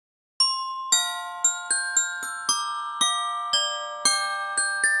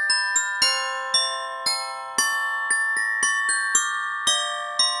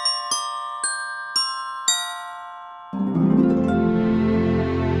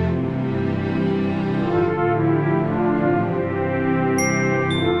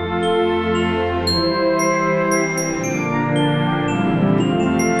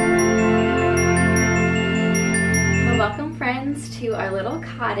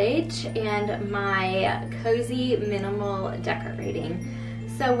Cottage and my cozy minimal decorating.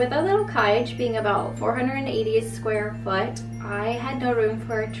 So with our little cottage being about 480 square foot, I had no room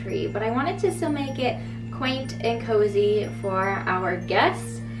for a tree, but I wanted to still make it quaint and cozy for our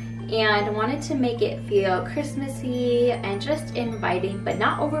guests, and wanted to make it feel Christmassy and just inviting, but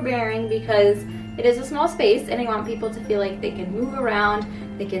not overbearing, because it is a small space and I want people to feel like they can move around,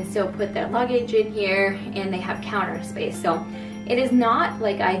 they can still put their luggage in here, and they have counter space. So it is not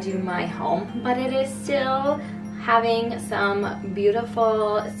like I do my home, but it is still having some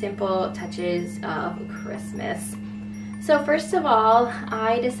beautiful, simple touches of Christmas. So first of all,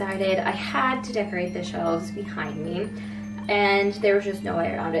 I decided I had to decorate the shelves behind me, and there was just no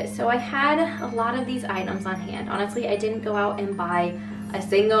way around it. So I had a lot of these items on hand. Honestly, I didn't go out and buy a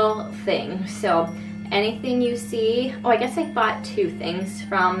single thing. So anything you see, oh, I guess I bought two things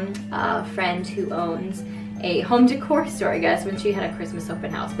from a friend who owns a home decor store, I guess, when she had a Christmas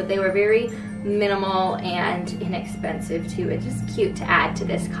open house, but they were very minimal and inexpensive too, and just cute to add to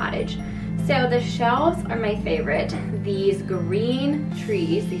this cottage. So the shelves are my favorite. These green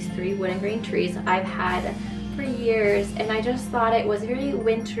trees, these 3 wooden green trees, I've had for years, and I just thought it was very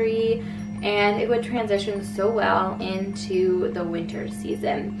wintry and it would transition so well into the winter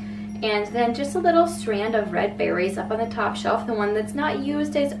season. And then just a little strand of red berries up on the top shelf, the one that's not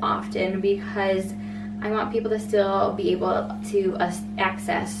used as often, because I want people to still be able to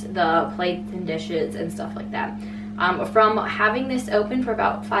access the plates and dishes and stuff like that. From having this open for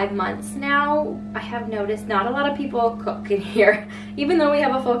about 5 months now, I have noticed not a lot of people cook in here, even though we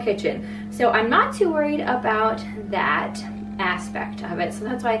have a full kitchen. So I'm not too worried about that aspect of it. So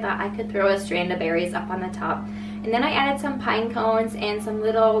that's why I thought I could throw a strand of berries up on the top. And then I added some pine cones and some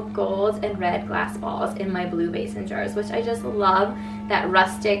little gold and red glass balls in my blue mason jars, which I just love that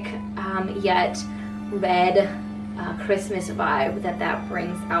rustic yet red Christmas vibe that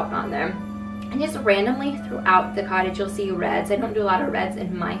brings out on there. And just randomly throughout the cottage you'll see reds. I don't do a lot of reds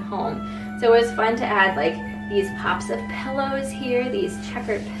in my home, so it was fun to add like these pops of pillows here, these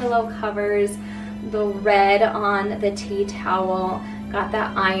checkered pillow covers, the red on the tea towel, got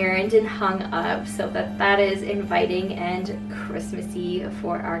that ironed and hung up so that is inviting and Christmassy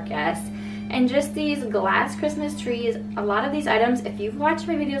for our guests. And just these glass Christmas trees, a lot of these items, if you've watched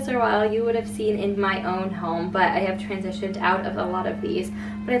my videos for a while, you would have seen in my own home, but I have transitioned out of a lot of these.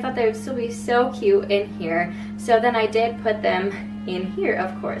 But I thought they would still be so cute in here. So then I did put them in here,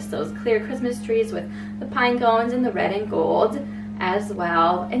 of course, those clear Christmas trees with the pine cones and the red and gold as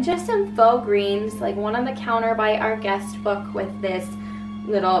well. And just some faux greens, like one on the counter by our guest book with this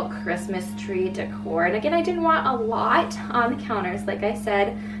little Christmas tree decor. And again, I didn't want a lot on the counters, like I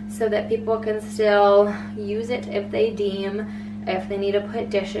said, so that people can still use it if they need to put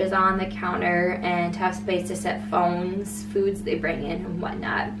dishes on the counter and have space to set phones, foods they bring in, and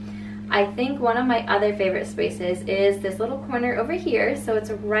whatnot. I think one of my other favorite spaces is this little corner over here. So it's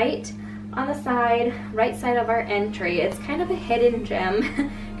right on the right side of our entry. It's kind of a hidden gem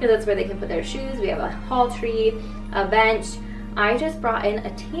because that's where they can put their shoes. We have a hall tree, a bench. I just brought in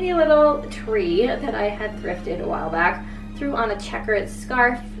a teeny little tree that I had thrifted a while back, threw on a checkered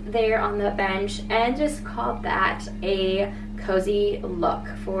scarf there on the bench, and just called that a cozy look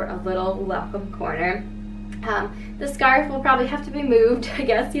for a little welcome corner. The scarf will probably have to be moved, I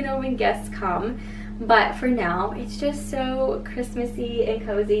guess, you know, when guests come. But for now, it's just so Christmassy and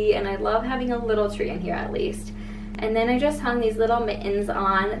cozy, and I love having a little tree in here at least. And then I just hung these little mittens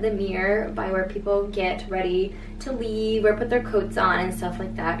on the mirror by where people get ready to leave or put their coats on and stuff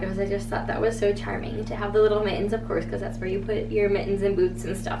like that, because I just thought that was so charming to have the little mittens, of course, because that's where you put your mittens and boots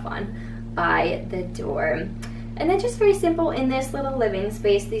and stuff on by the door. And then just very simple in this little living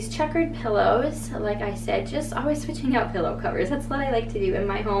space, these checkered pillows, like I said, just always switching out pillow covers. That's what I like to do in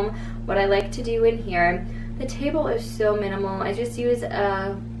my home, what I like to do in here. The table is so minimal. I just use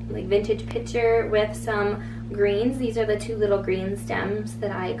a like vintage pitcher with some greens. These are the 2 little green stems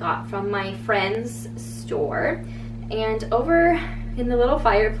that I got from my friend's store. And over in the little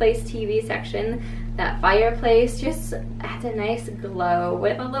fireplace TV section, that fireplace just adds a nice glow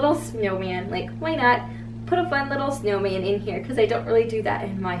with a little snowman. Like, why not put a fun little snowman in here, because I don't really do that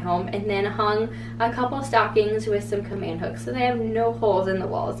in my home. And then hung a couple stockings with some command hooks, so they have no holes in the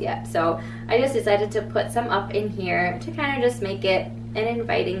walls yet. So I just decided to put some up in here to kind of just make it an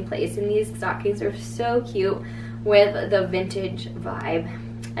inviting place. And these stockings are so cute with the vintage vibe.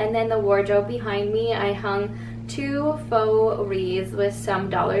 And then the wardrobe behind me, I hung 2 faux wreaths with some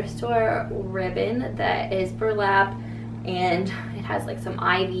dollar store ribbon that is burlap, and it has like some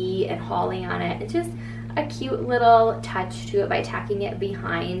ivy and holly on it. It's just a cute little touch to it by tacking it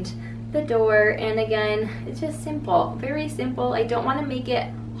behind the door. And again, it's just simple, very simple. I don't want to make it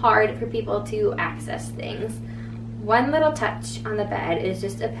hard for people to access things. One little touch on the bed is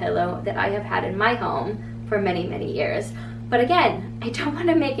just a pillow that I have had in my home for many, many years. But again, I don't want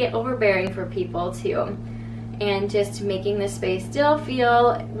to make it overbearing for people too. And just making the space still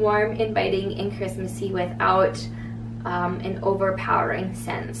feel warm, inviting, and Christmassy without an overpowering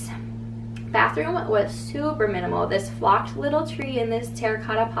sense. Bathroom was super minimal. This flocked little tree in this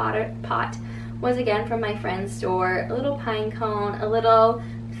terracotta pot was again from my friend's store. A little pine cone, a little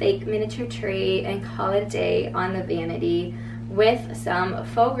fake miniature tree, and call it a day on the vanity with some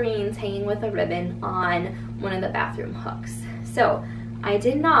faux greens hanging with a ribbon on one of the bathroom hooks. So I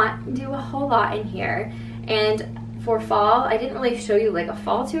did not do a whole lot in here. And for fall, I didn't really show you like a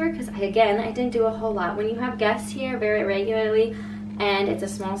fall tour because I didn't do a whole lot. When you have guests here very regularly and it's a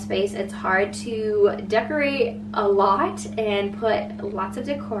small space, it's hard to decorate a lot and put lots of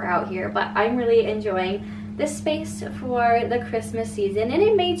decor out here, but I'm really enjoying this space for the Christmas season, and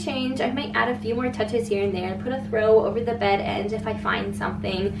it may change. I might add a few more touches here and there and put a throw over the bed end if I find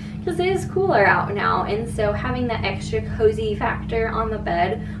something, because it is cooler out now, and so having that extra cozy factor on the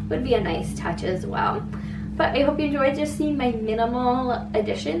bed would be a nice touch as well. But I hope you enjoyed just seeing my minimal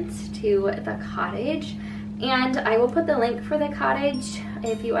additions to the cottage, and I will put the link for the cottage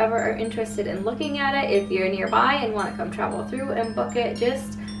if you ever are interested in looking at it, if you're nearby and want to come travel through and book it,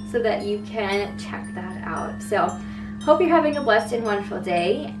 just so that you can check that out. So hope you're having a blessed and wonderful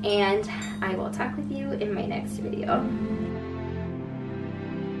day, and I will talk with you in my next video.